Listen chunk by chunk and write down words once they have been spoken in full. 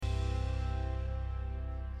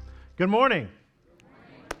Good morning.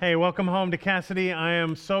 Hey, welcome home to Cassidy. I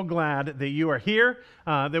am so glad that you are here,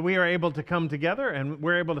 that we are able to come together and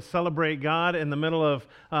we're able to celebrate God in the middle of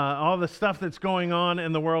all the stuff that's going on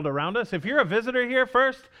in the world around us. If you're a visitor here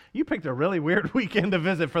first, you picked a really weird weekend to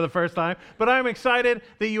visit for the first time, but I'm excited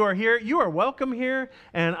that you are here. You are welcome here,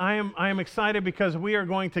 and I am excited because we are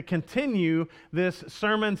going to continue this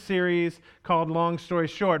sermon series called Long Story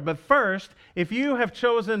Short. But first, if you have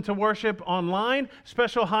chosen to worship online,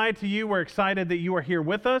 special hi to you. We're excited that you are here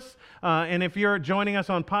with us. And if you're joining us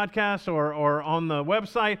on podcasts or on the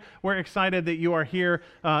website, we're excited that you are here.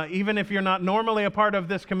 Even if you're not normally a part of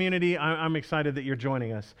this community, I'm excited that you're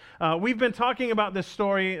joining us. We've been talking about this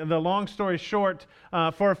story, the long story short,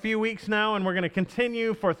 for a few weeks now, and we're going to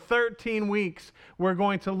continue for 13 weeks. We're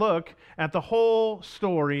going to look at the whole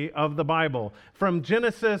story of the Bible, from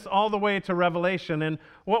Genesis all the way to Revelation. And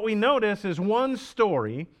what we notice is one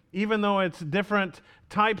story, even though it's different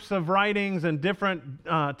types of writings and different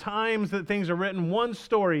times that things are written, one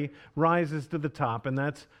story rises to the top, and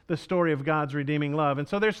that's the story of God's redeeming love. And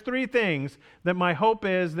so there's three things that my hope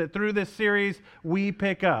is that through this series we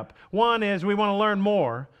pick up. One is we want to learn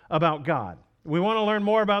more about God. We want to learn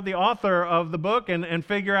more about the author of the book and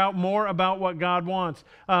figure out more about what God wants.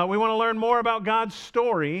 We want to learn more about God's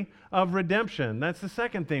story of redemption. That's the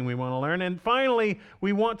second thing we want to learn. And finally,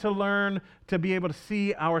 we want to learn to be able to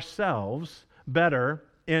see ourselves better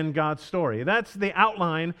in God's story. That's the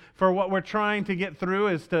outline for what we're trying to get through,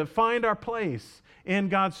 is to find our place in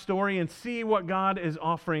God's story and see what God is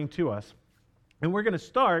offering to us. And we're going to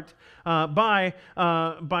start by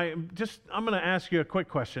I'm going to ask you a quick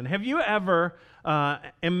question. Have you ever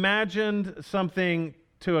imagined something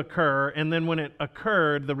to occur, and then when it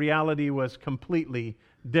occurred, the reality was completely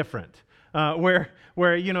different?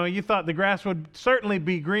 Where you thought the grass would certainly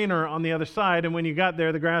be greener on the other side, and when you got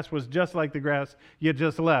there, the grass was just like the grass you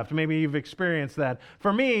just left. Maybe you've experienced that.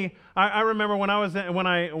 For me, I remember when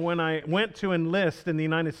I went to enlist in the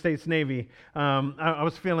United States Navy, I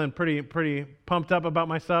was feeling pretty pumped up about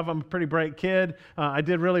myself. I'm a pretty bright kid. I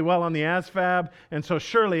did really well on the ASVAB, and so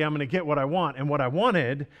surely I'm going to get what I want. And what I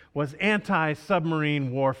wanted was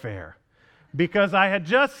anti-submarine warfare, because I had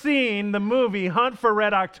just seen the movie Hunt for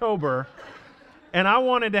Red October, and I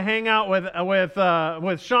wanted to hang out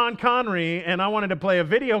with Sean Connery, and I wanted to play a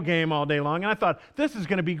video game all day long. And I thought, this is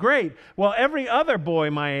going to be great. Well, every other boy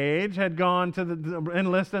my age had gone to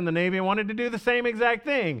enlist in the Navy and wanted to do the same exact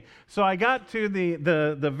thing. So I got to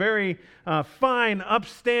the very fine,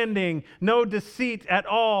 upstanding, no deceit at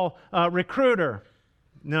all recruiter.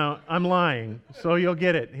 No, I'm lying, so you'll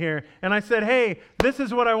get it here. And I said, hey, this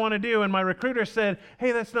is what I want to do. And my recruiter said,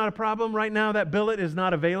 hey, that's not a problem. Right now, that billet is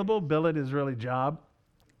not available. Billet is really job.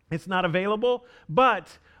 It's not available,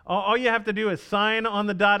 but all you have to do is sign on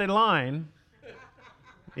the dotted line.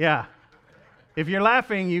 Yeah. If you're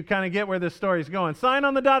laughing, you kind of get where this story's going. Sign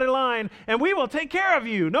on the dotted line, and we will take care of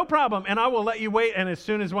you. No problem. And I will let you wait, and as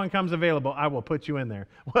soon as one comes available, I will put you in there.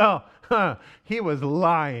 Well, he was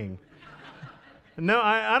lying. No,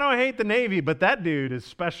 I don't hate the Navy, but that dude is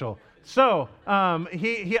special. So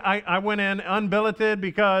I went in unbilleted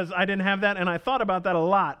because I didn't have that, and I thought about that a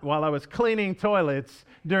lot while I was cleaning toilets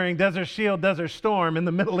during Desert Shield, Desert Storm in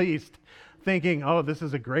the Middle East, thinking, oh, this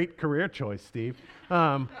is a great career choice, Steve.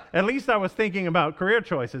 At least I was thinking about career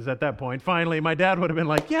choices at that point. Finally, my dad would have been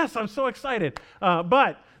like, yes, I'm so excited.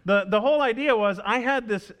 But the whole idea was I had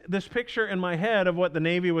this picture in my head of what the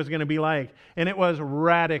Navy was going to be like, and it was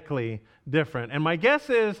radically different. And my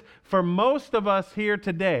guess is for most of us here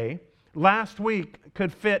today, last week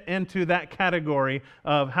could fit into that category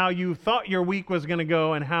of how you thought your week was going to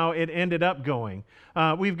go and how it ended up going.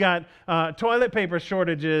 We've got toilet paper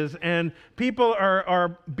shortages, and people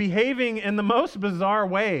are behaving in the most bizarre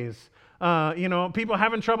ways. People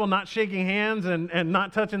having trouble not shaking hands and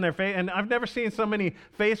not touching their face. And I've never seen so many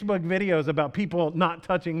Facebook videos about people not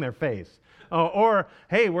touching their face. Or,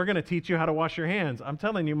 hey, we're going to teach you how to wash your hands. I'm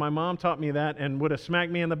telling you, my mom taught me that and would have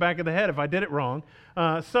smacked me in the back of the head if I did it wrong.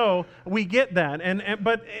 So we get that.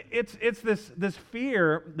 But it's this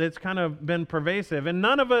fear that's kind of been pervasive. And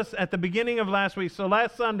none of us at the beginning of last week, so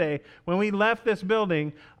last Sunday, when we left this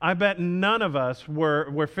building, I bet none of us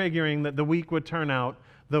were figuring that the week would turn out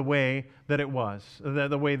the way that it was,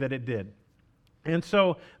 the way that it did. And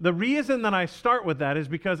so the reason that I start with that is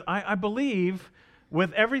because I believe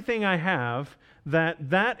with everything I have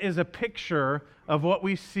that is a picture of what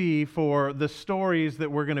we see for the stories that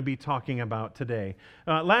we're going to be talking about today.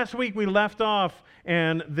 Last week we left off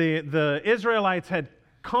and the Israelites had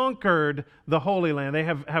conquered the Holy Land. They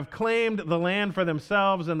have claimed the land for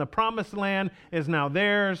themselves, and the promised land is now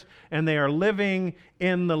theirs, and they are living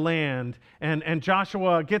in the land. And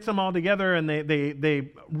Joshua gets them all together, and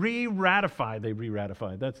they re-ratified. They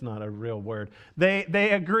re-ratified. That's not a real word.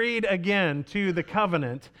 They agreed again to the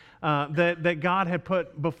covenant that God had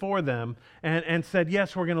put before them, and said,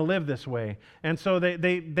 yes, we're going to live this way. And so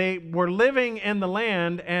they were living in the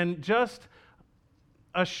land, and just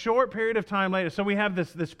a short period of time later, so we have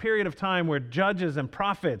this period of time where judges and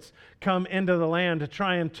prophets come into the land to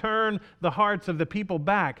try and turn the hearts of the people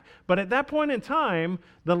back. But at that point in time,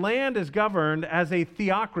 the land is governed as a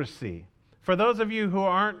theocracy. For those of you who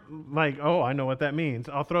aren't like, oh, I know what that means,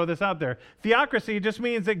 I'll throw this out there. Theocracy just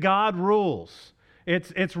means that God rules.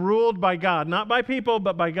 It's ruled by God, not by people,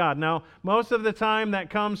 but by God. Now, most of the time that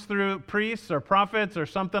comes through priests or prophets or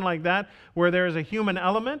something like that, where there is a human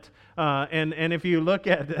element. And if you look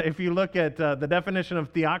at the definition of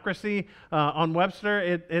theocracy on Webster,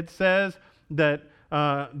 it says that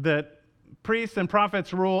priests and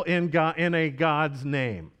prophets rule in a God's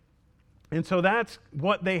name. And so that's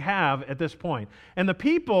what they have at this point. And the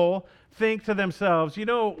people think to themselves,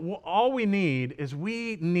 all we need is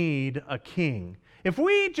a king. If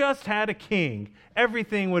we just had a king,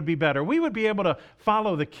 everything would be better. We would be able to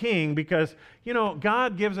follow the king because,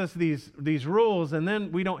 God gives us these rules, and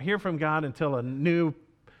then we don't hear from God until a new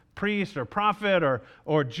priest or prophet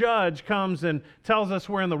or judge comes and tells us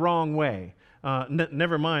we're in the wrong way.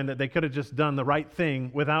 Never mind that they could have just done the right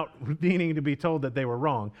thing without needing to be told that they were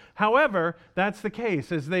wrong. However, that's the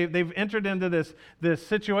case, is they've entered into this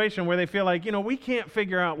situation where they feel like, we can't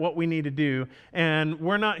figure out what we need to do, and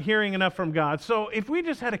we're not hearing enough from God. So if we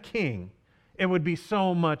just had a king, it would be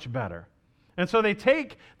so much better. And so they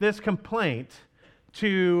take this complaint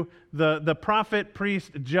to the prophet,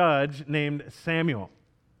 priest, judge named Samuel.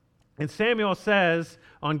 And Samuel says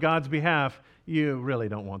on God's behalf, you really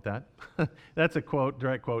don't want that. That's a quote,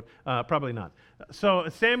 direct quote. Probably not. So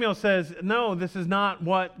Samuel says, no, this is not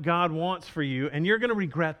what God wants for you, and you're going to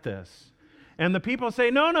regret this. And the people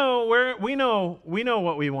say, no, we know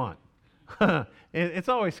what we want. It's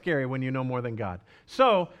always scary when you know more than God.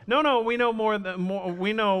 So, no, we know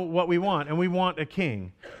we know what we want, and we want a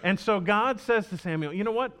king. And so God says to Samuel, you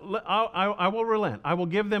know what? I will relent. I will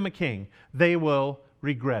give them a king. They will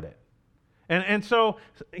regret it. And so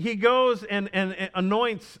he goes and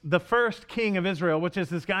anoints the first king of Israel, which is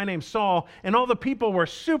this guy named Saul. And all the people were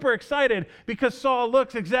super excited because Saul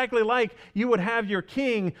looks exactly like you would have your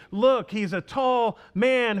king look. He's a tall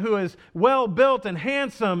man who is well built and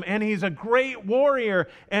handsome, and he's a great warrior.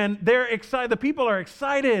 And they're excited. The people are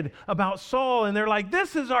excited about Saul, and they're like,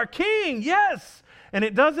 this is our king, yes! And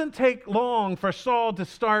it doesn't take long for Saul to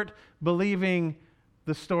start believing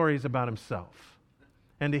the stories about himself.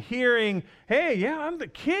 And to hearing, hey, yeah, I'm the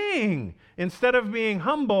king. Instead of being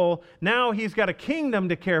humble, now he's got a kingdom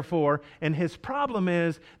to care for. And his problem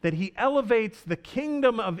is that he elevates the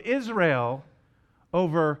kingdom of Israel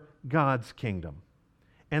over God's kingdom.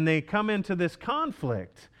 And they come into this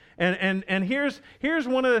conflict. And here's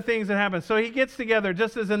one of the things that happens. So he gets together,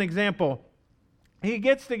 just as an example. He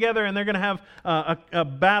gets together, and they're going to have a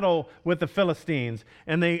battle with the Philistines.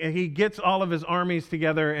 And he gets all of his armies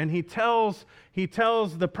together, and he tells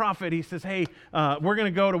the prophet, he says, hey, we're going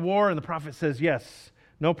to go to war. And the prophet says, yes,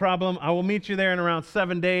 no problem. I will meet you there in around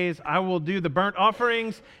 7 days. I will do the burnt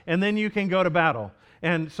offerings, and then you can go to battle.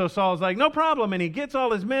 And so Saul's like, no problem. And he gets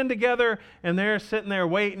all his men together, and they're sitting there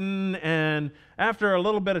waiting. And after a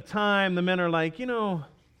little bit of time, the men are like,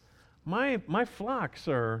 my flocks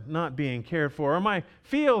are not being cared for, or my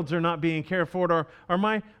fields are not being cared for, or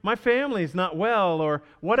my family's not well, or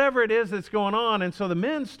whatever it is that's going on. And so the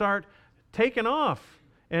men start taking off.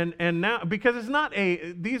 And now, because it's not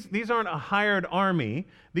these aren't a hired army.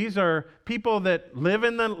 These are people that live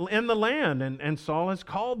in the land, and Saul has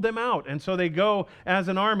called them out. And so they go as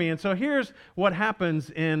an army. And so here's what happens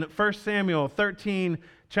in 1 Samuel 13,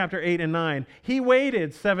 chapter 8 and 9. He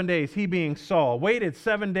waited 7 days, he being Saul, waited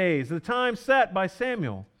 7 days, the time set by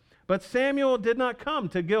Samuel. But Samuel did not come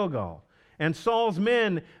to Gilgal, and Saul's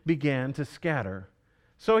men began to scatter.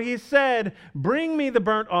 So he said, bring me the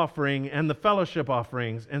burnt offering and the fellowship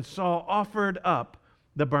offerings. And Saul offered up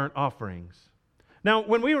the burnt offerings. Now,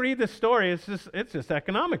 when we read this story, it's just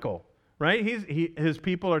economical, right? His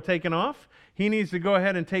people are taken off. He needs to go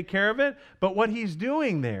ahead and take care of it. But what he's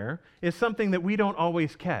doing there is something that we don't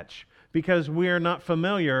always catch because we're not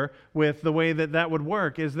familiar with the way that would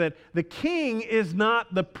work, is that the king is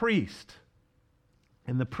not the priest.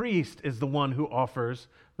 and the priest is the one who offers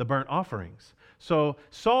the burnt offerings. So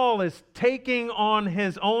Saul is taking on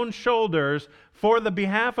his own shoulders for the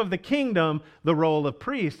behalf of the kingdom the role of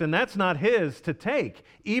priest, and that's not his to take.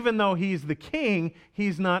 Even though he's the king,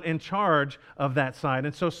 he's not in charge of that side.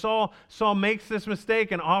 And so Saul makes this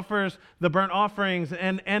mistake and offers the burnt offerings,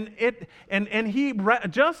 and he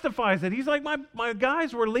justifies it. He's like, my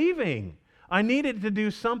guys were leaving. I needed to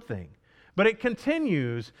do something. But it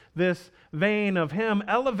continues this vein of him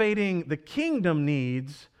elevating the kingdom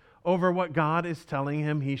needs over what God is telling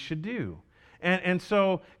him he should do. And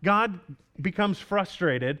so God becomes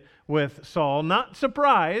frustrated with Saul, not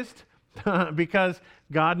surprised, because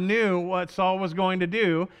God knew what Saul was going to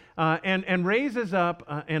do, and raises up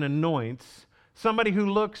and anoints somebody who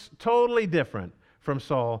looks totally different from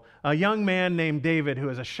Saul, a young man named David who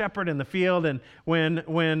is a shepherd in the field. And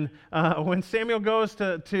when Samuel goes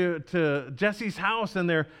to Jesse's house and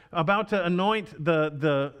they're about to anoint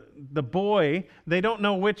the boy, they don't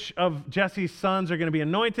know which of Jesse's sons are going to be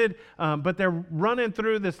anointed, but they're running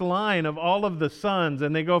through this line of all of the sons,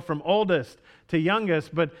 and they go from oldest to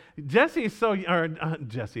youngest. But David's so young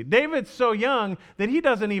that he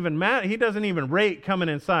doesn't even matter. He doesn't even rate coming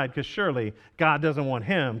inside, because surely God doesn't want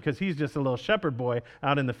him, because he's just a little shepherd boy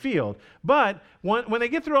out in the field. But when they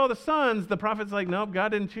get through all the sons, the prophet's like, nope, God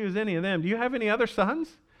didn't choose any of them. Do you have any other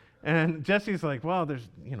sons? And Jesse's like, well, there's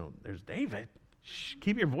David. Shh,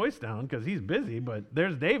 keep your voice down, because he's busy, but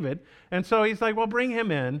there's David. And so he's like, well, bring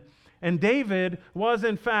him in. And David was,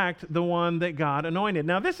 in fact, the one that God anointed.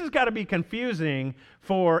 Now, this has got to be confusing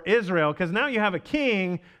for Israel, because now you have a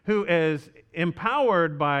king who is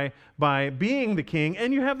empowered by being the king,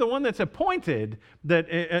 and you have the one that's appointed,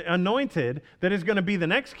 anointed, that is going to be the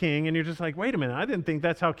next king, and you're just like, wait a minute, I didn't think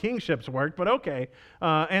that's how kingships worked, but okay.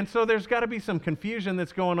 And so there's got to be some confusion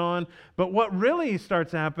that's going on. But what really starts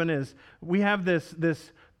to happen is we have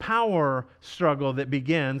this power struggle that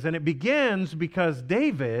begins, and it begins because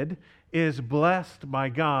David is blessed by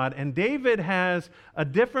God, and David has a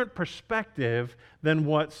different perspective than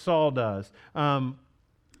what Saul does.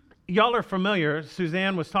 Y'all are familiar,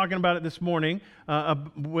 Suzanne was talking about it this morning,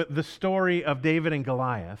 with the story of David and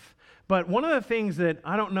Goliath. But one of the things that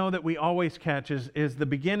I don't know that we always catch is the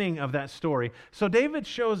beginning of that story. So David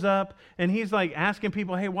shows up, and he's like asking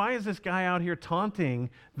people, hey, why is this guy out here taunting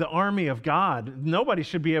the army of God? Nobody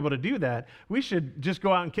should be able to do that. We should just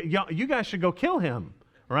go out and you guys should go kill him.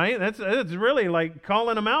 Right? It's really like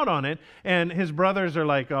calling him out on it. And his brothers are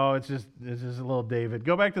like, oh, it's just a little David.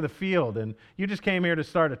 Go back to the field, and you just came here to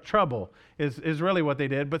start a trouble, is really what they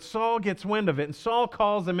did. But Saul gets wind of it, and Saul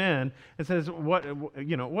calls him in and says,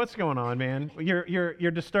 what's going on, man?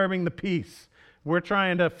 You're disturbing the peace. We're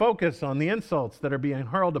trying to focus on the insults that are being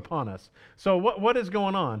hurled upon us. So what is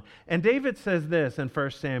going on? And David says this in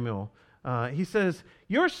 1 Samuel. He says,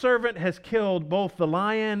 your servant has killed both the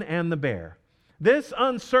lion and the bear. This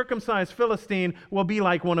uncircumcised Philistine will be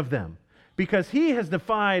like one of them, because he has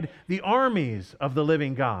defied the armies of the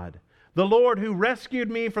living God. The Lord who rescued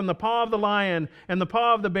me from the paw of the lion and the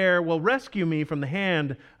paw of the bear will rescue me from the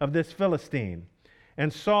hand of this Philistine.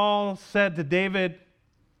 And Saul said to David,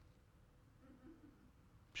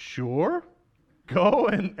 sure, go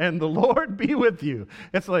and the Lord be with you.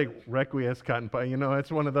 It's like Requiescat cotton pie,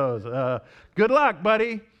 it's one of those. Good luck,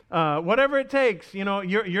 buddy. Whatever it takes,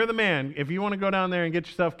 you're the man. If you want to go down there and get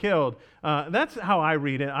yourself killed, that's how I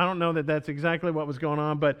read it. I don't know that that's exactly what was going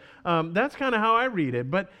on, but that's kind of how I read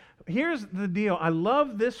it. But here's the deal. I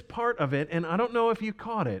love this part of it, and I don't know if you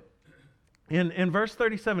caught it. In verse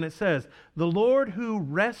 37, it says, the Lord who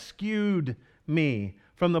rescued me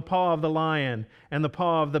from the paw of the lion and the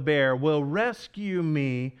paw of the bear will rescue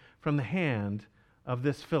me from the hand of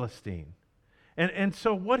this Philistine. And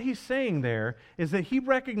so what he's saying there is that he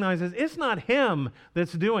recognizes it's not him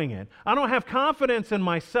that's doing it. I don't have confidence in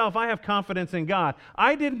myself. I have confidence in God.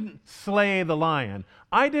 I didn't slay the lion.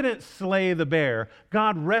 I didn't slay the bear.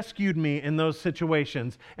 God rescued me in those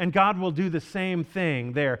situations, and God will do the same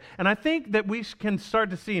thing there. And I think that we can start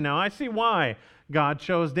to see now. I see why God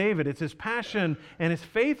chose David. It's his passion and his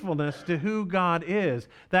faithfulness to who God is.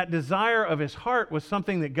 That desire of his heart was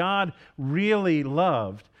something that God really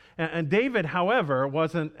loved. And David, however,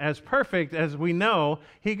 wasn't as perfect as we know.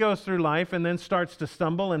 He goes through life and then starts to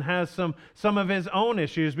stumble and has some of his own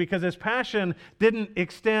issues, because his passion didn't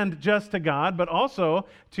extend just to God, but also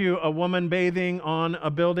to a woman bathing on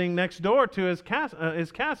a building next door to his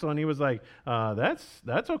castle. And he was like,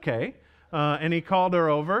 that's okay. and he called her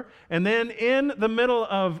over. And then in the middle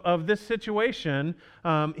of this situation,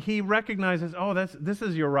 he recognizes, oh, this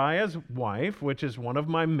is Uriah's wife, which is one of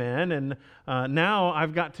my men, and now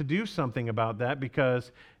I've got to do something about that,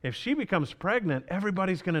 because if she becomes pregnant,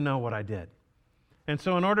 everybody's going to know what I did. And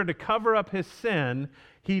so in order to cover up his sin,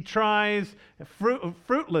 he tries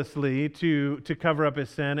fruitlessly to cover up his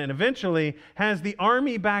sin, and eventually has the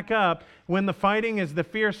army back up when the fighting is the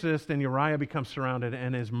fiercest, and Uriah becomes surrounded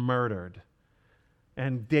and is murdered.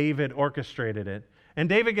 And David orchestrated it. And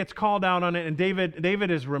David gets called out on it, and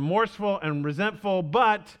David is remorseful and resentful,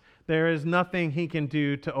 but there is nothing he can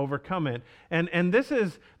do to overcome it. And this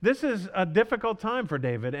is a difficult time for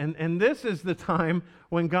David. And this is the time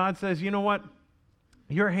when God says, you know what?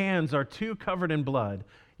 Your hands are too covered in blood.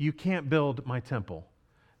 You can't build my temple.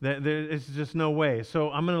 There's just no way.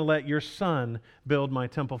 So I'm going to let your son build my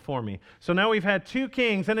temple for me. So now we've had two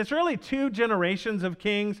kings, and it's really two generations of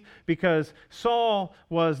kings, because Saul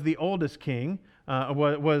was the oldest king,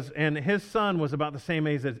 and his son was about the same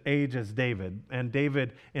age as David. And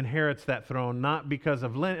David inherits that throne not because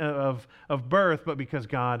of birth, but because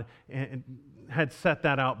God had set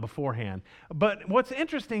that out beforehand. But what's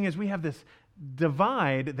interesting is we have this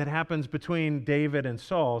divide that happens between David and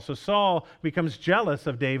Saul. So Saul becomes jealous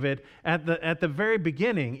of David at the very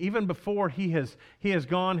beginning, even before he has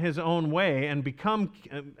gone his own way and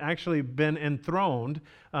actually been enthroned.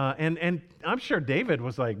 And I'm sure David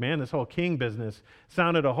was like, man, this whole king business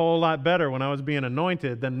sounded a whole lot better when I was being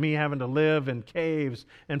anointed than me having to live in caves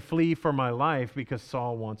and flee for my life because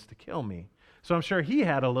Saul wants to kill me. So I'm sure he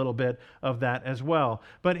had a little bit of that as well.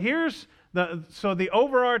 But here's the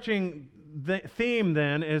overarching theme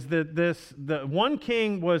then is that the one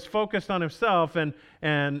king was focused on himself and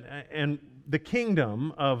the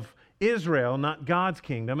kingdom of Israel, not God's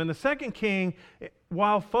kingdom. And the second king,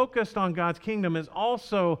 while focused on God's kingdom, is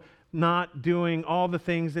also not doing all the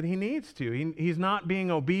things that he needs to. He's not being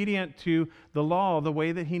obedient to the law the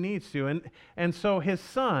way that he needs to. And so his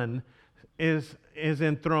son is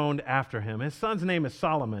enthroned after him. His son's name is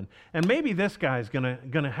Solomon. And maybe this guy's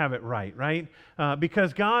gonna have it right?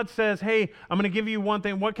 Because God says, hey, I'm going to give you one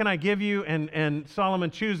thing. What can I give you? And Solomon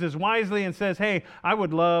chooses wisely and says, hey, I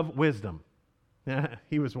would love wisdom.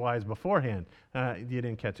 He was wise beforehand. You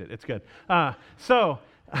didn't catch it. It's good. So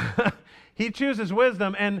he chooses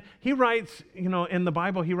wisdom, and he writes, in the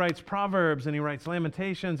Bible, he writes Proverbs, and he writes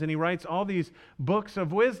Lamentations, and he writes all these books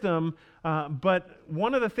of wisdom. But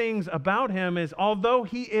one of the things about him is, although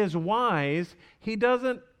he is wise, he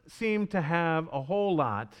doesn't seem to have a whole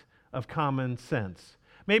lot of common sense.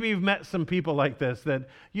 Maybe you've met some people like this, that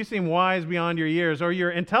you seem wise beyond your years, or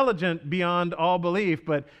you're intelligent beyond all belief,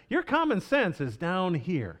 but your common sense is down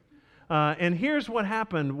here. And here's what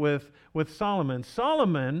happened with Solomon.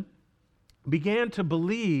 Solomon began to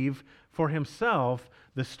believe for himself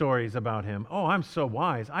the stories about him. Oh, I'm so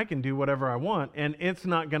wise. I can do whatever I want, and it's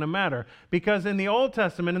not going to matter. Because in the Old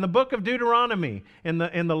Testament, in the book of Deuteronomy, in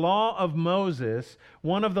the law of Moses,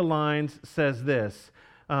 one of the lines says this,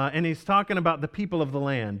 and he's talking about the people of the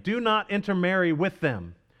land. Do not intermarry with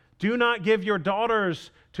them. Do not give your daughters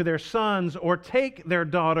to their sons, or take their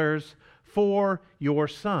daughters for your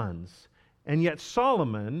sons. And yet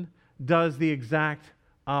Solomon does the exact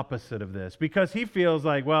opposite of this, because he feels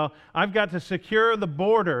like, well, I've got to secure the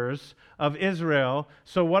borders of Israel,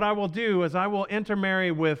 so what I will do is I will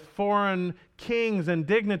intermarry with foreign kings and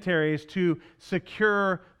dignitaries to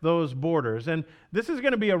secure those borders. And this is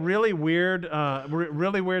going to be a really weird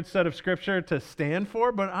set of scripture to stand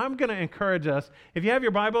for, but I'm going to encourage us, if you have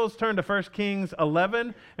your Bibles, turn to 1 Kings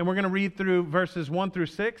 11, and we're going to read through verses 1 through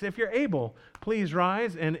 6. If you're able, please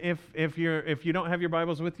rise, and if you don't have your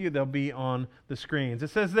Bibles with you, they'll be on the screens.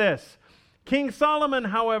 It says this: King Solomon,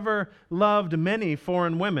 however, loved many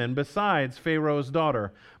foreign women besides Pharaoh's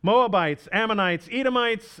daughter, Moabites, Ammonites,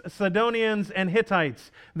 Edomites, Sidonians, and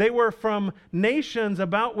Hittites. They were from nations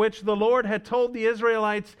about which the Lord had told the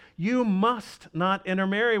Israelites, you must not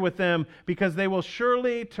intermarry with them, because they will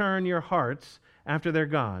surely turn your hearts after their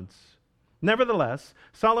gods. Nevertheless,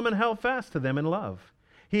 Solomon held fast to them in love.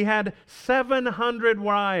 He had 700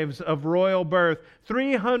 wives of royal birth,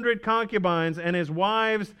 300 concubines, and his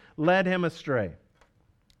wives led him astray.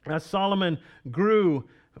 As Solomon grew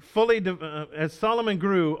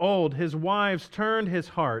old, his wives turned his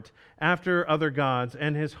heart after other gods,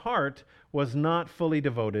 and his heart was not fully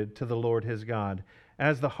devoted to the Lord his God,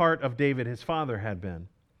 as the heart of David his father had been.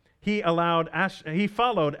 He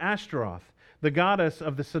followed Ashtaroth, the goddess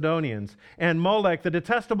of the Sidonians, and Molech, the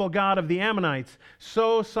detestable god of the Ammonites.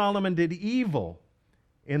 So Solomon did evil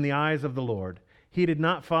in the eyes of the Lord. He did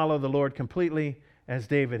not follow the Lord completely, as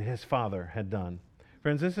David his father had done.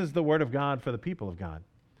 Friends, this is the word of God for the people of God.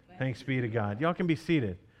 Thanks be to God. Y'all can be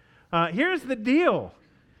seated. Here's the deal.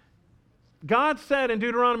 God said in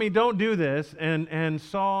Deuteronomy, don't do this. And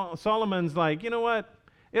Solomon's like, you know what?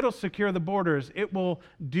 It'll secure the borders. It will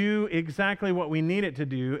do exactly what we need it to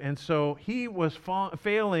do. And so he was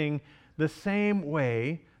failing the same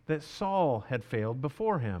way that Saul had failed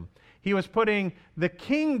before him. He was putting the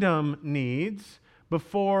kingdom needs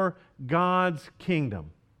before God's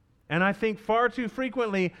kingdom. And I think far too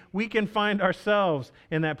frequently we can find ourselves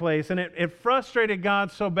in that place. And it frustrated God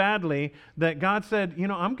so badly that God said, you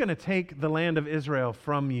know, I'm going to take the land of Israel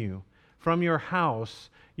from you, from your house.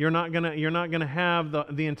 You're not going to have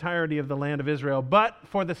the entirety of the land of Israel. But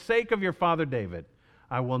for the sake of your father David,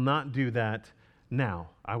 I will not do that now.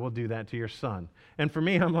 I will do that to your son. And for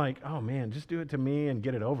me, I'm like, oh man, just do it to me and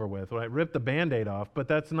get it over with. Well, I ripped the Band-Aid off, but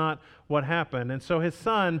that's not what happened. And so his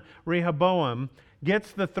son, Rehoboam,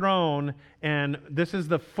 gets the throne, and this is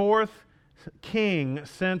the fourth king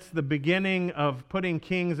since the beginning of putting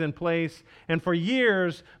kings in place. And for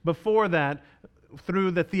years before that,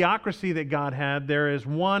 through the theocracy that God had, there is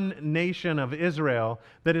one nation of Israel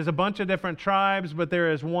that is a bunch of different tribes, but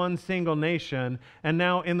there is one single nation. And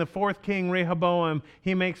now in the fourth king, Rehoboam,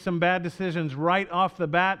 he makes some bad decisions right off the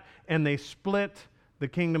bat, and they split the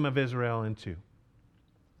kingdom of Israel in two.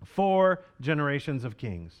 4 generations of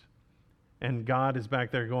kings. And God is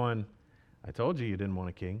back there going, I told you didn't want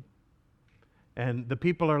a king. And the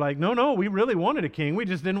people are like, no, we really wanted a king. We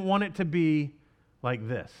just didn't want it to be like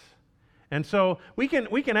this. And so we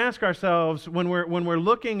can ask ourselves when we're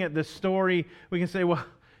looking at this story, we can say, well,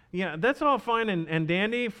 yeah, that's all fine and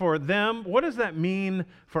dandy for them. What does that mean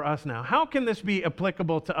for us now? How can this be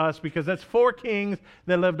applicable to us? Because that's 4 kings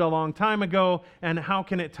that lived a long time ago, and how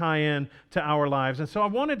can it tie in to our lives? And so I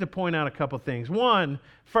wanted to point out a couple things. One,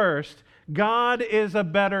 first, God is a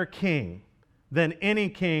better king than any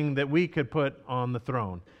king that we could put on the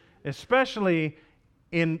throne, especially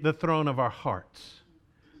in the throne of our hearts.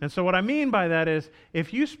 And so what I mean by that is,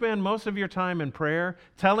 if you spend most of your time in prayer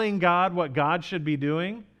telling God what God should be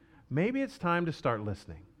doing, maybe it's time to start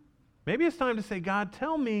listening. Maybe it's time to say, God,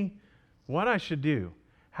 tell me what I should do,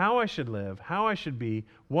 how I should live, how I should be,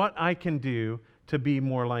 what I can do to be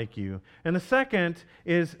more like you. And the second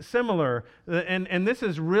is similar, and this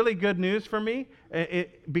is really good news for me,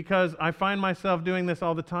 because I find myself doing this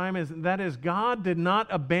all the time, that is God did not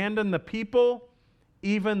abandon the people,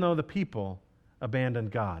 even though the people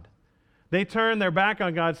abandoned God. They turned their back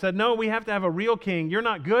on God, said, no, we have to have a real king. You're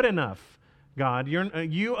not good enough, God.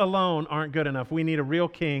 You alone aren't good enough. We need a real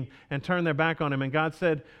king, and turned their back on him. And God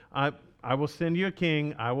said, I will send you a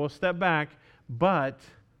king. I will step back, but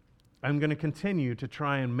I'm going to continue to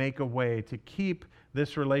try and make a way to keep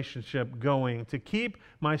this relationship going, to keep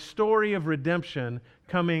my story of redemption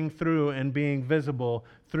coming through and being visible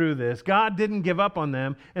through this. God didn't give up on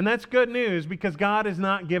them, and that's good news because God is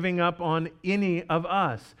not giving up on any of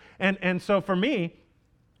us. And so for me,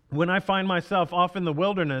 when I find myself off in the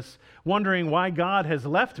wilderness wondering why God has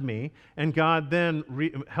left me, and God then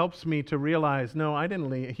helps me to realize, no,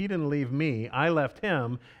 He didn't leave me. I left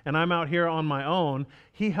Him, and I'm out here on my own.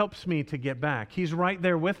 He helps me to get back. He's right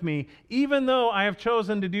there with me, even though I have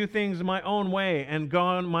chosen to do things my own way and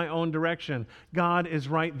gone my own direction. God is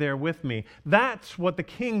right there with me. That's what the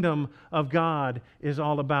kingdom of God is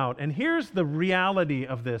all about. And here's the reality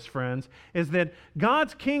of this, friends, is that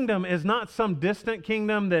God's kingdom is not some distant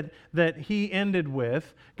kingdom that He ended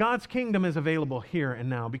with. God's kingdom is available here and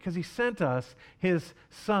now because He sent us His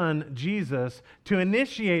Son, Jesus, to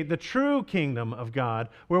initiate the true kingdom of God,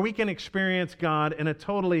 where we can experience God in a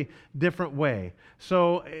totally different way.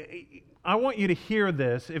 So I want you to hear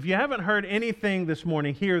this. If you haven't heard anything this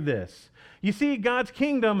morning, hear this. You see, God's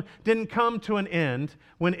kingdom didn't come to an end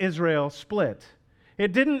when Israel split.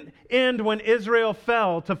 It didn't end when Israel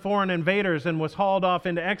fell to foreign invaders and was hauled off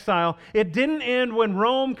into exile. It didn't end when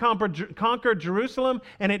Rome conquered Jerusalem,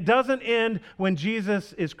 and it doesn't end when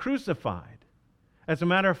Jesus is crucified. As a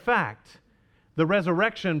matter of fact, the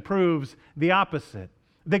resurrection proves the opposite.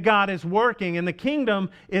 That God is working and the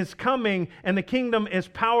kingdom is coming and the kingdom is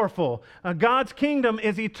powerful. God's kingdom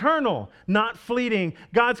is eternal, not fleeting.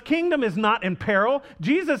 God's kingdom is not in peril.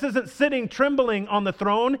 Jesus isn't sitting trembling on the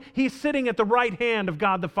throne. He's sitting at the right hand of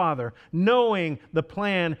God the Father, knowing the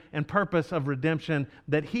plan and purpose of redemption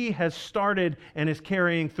that He has started and is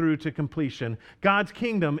carrying through to completion. God's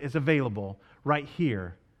kingdom is available right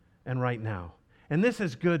here and right now. And this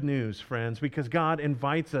is good news, friends, because God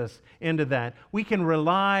invites us into that. We can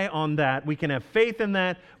rely on that. We can have faith in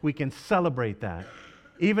that. We can celebrate that,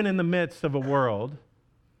 even in the midst of a world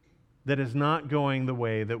that is not going the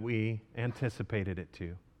way that we anticipated it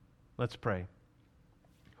to. Let's pray.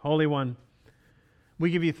 Holy One, we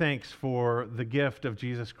give you thanks for the gift of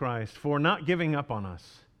Jesus Christ, for not giving up on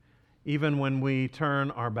us, even when we turn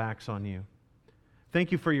our backs on you.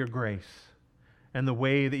 Thank you for your grace and the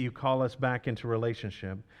way that you call us back into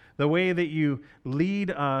relationship, the way that you lead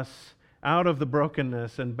us out of the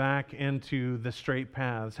brokenness and back into the straight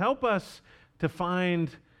paths. Help us to find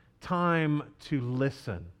time to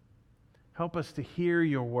listen. Help us to hear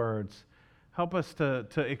your words. Help us to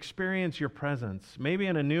experience your presence, maybe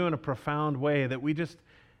in a new and a profound way, that we just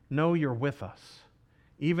know you're with us,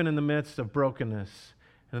 even in the midst of brokenness,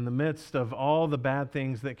 and in the midst of all the bad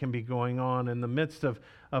things that can be going on, in the midst of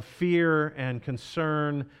fear and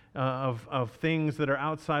concern, of things that are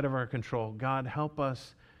outside of our control. God, help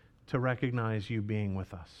us to recognize you being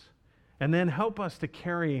with us. And then help us to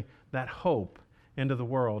carry that hope into the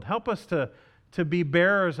world. Help us to be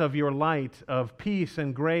bearers of your light, of peace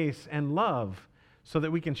and grace and love, so that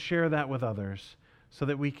we can share that with others, so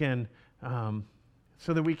that we can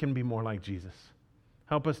be more like Jesus.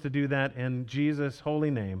 Help us to do that in Jesus' holy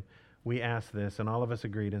name. We ask this, and all of us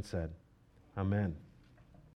agreed and said, Amen.